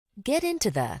Get into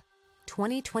the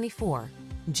 2024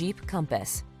 Jeep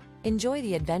Compass. Enjoy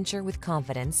the adventure with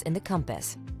confidence in the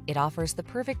Compass. It offers the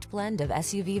perfect blend of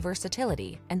SUV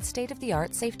versatility and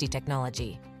state-of-the-art safety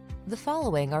technology. The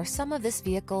following are some of this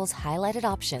vehicle's highlighted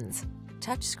options: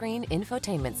 touchscreen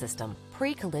infotainment system,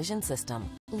 pre-collision system,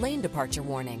 lane departure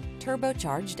warning,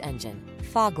 turbocharged engine,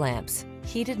 fog lamps,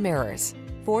 heated mirrors,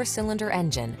 4-cylinder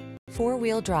engine,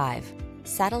 4-wheel drive,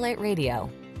 satellite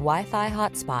radio, Wi-Fi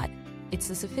hotspot. It's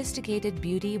the sophisticated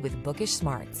beauty with bookish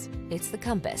smarts. It's the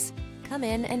Compass. Come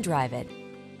in and drive it.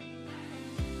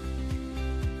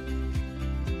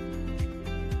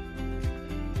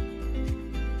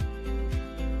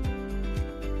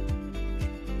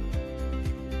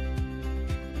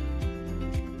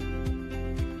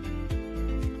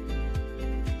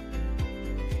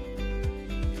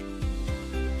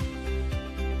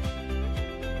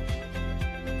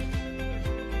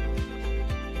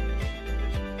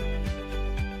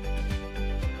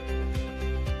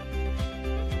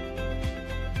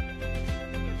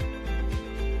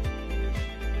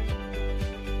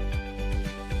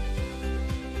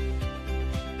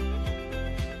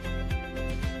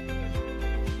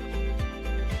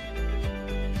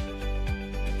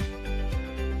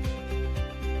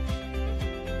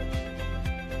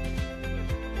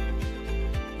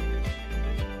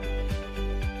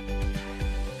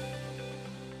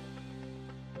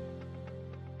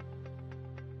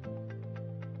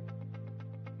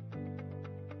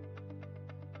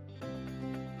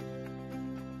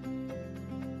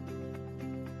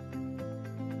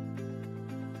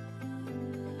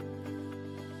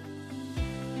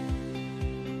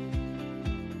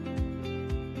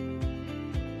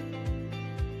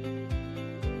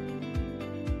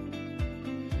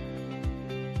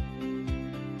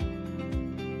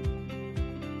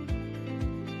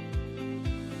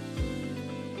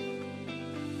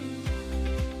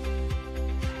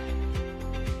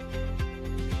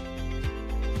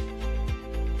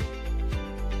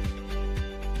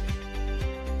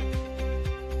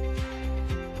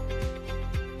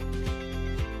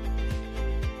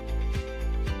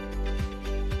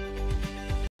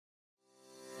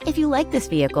 If you like this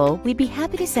vehicle, we'd be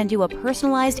happy to send you a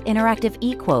personalized interactive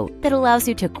e-quote that allows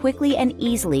you to quickly and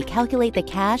easily calculate the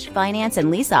cash, finance,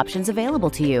 and lease options available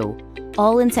to you.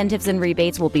 All incentives and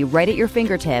rebates will be right at your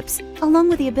fingertips, along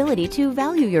with the ability to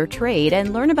value your trade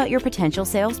and learn about your potential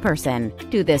salesperson.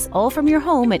 Do this all from your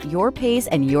home at your pace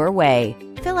and your way.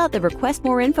 Fill out the Request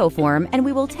More Info form and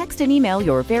we will text and email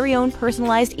your very own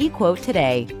personalized e-quote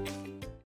today.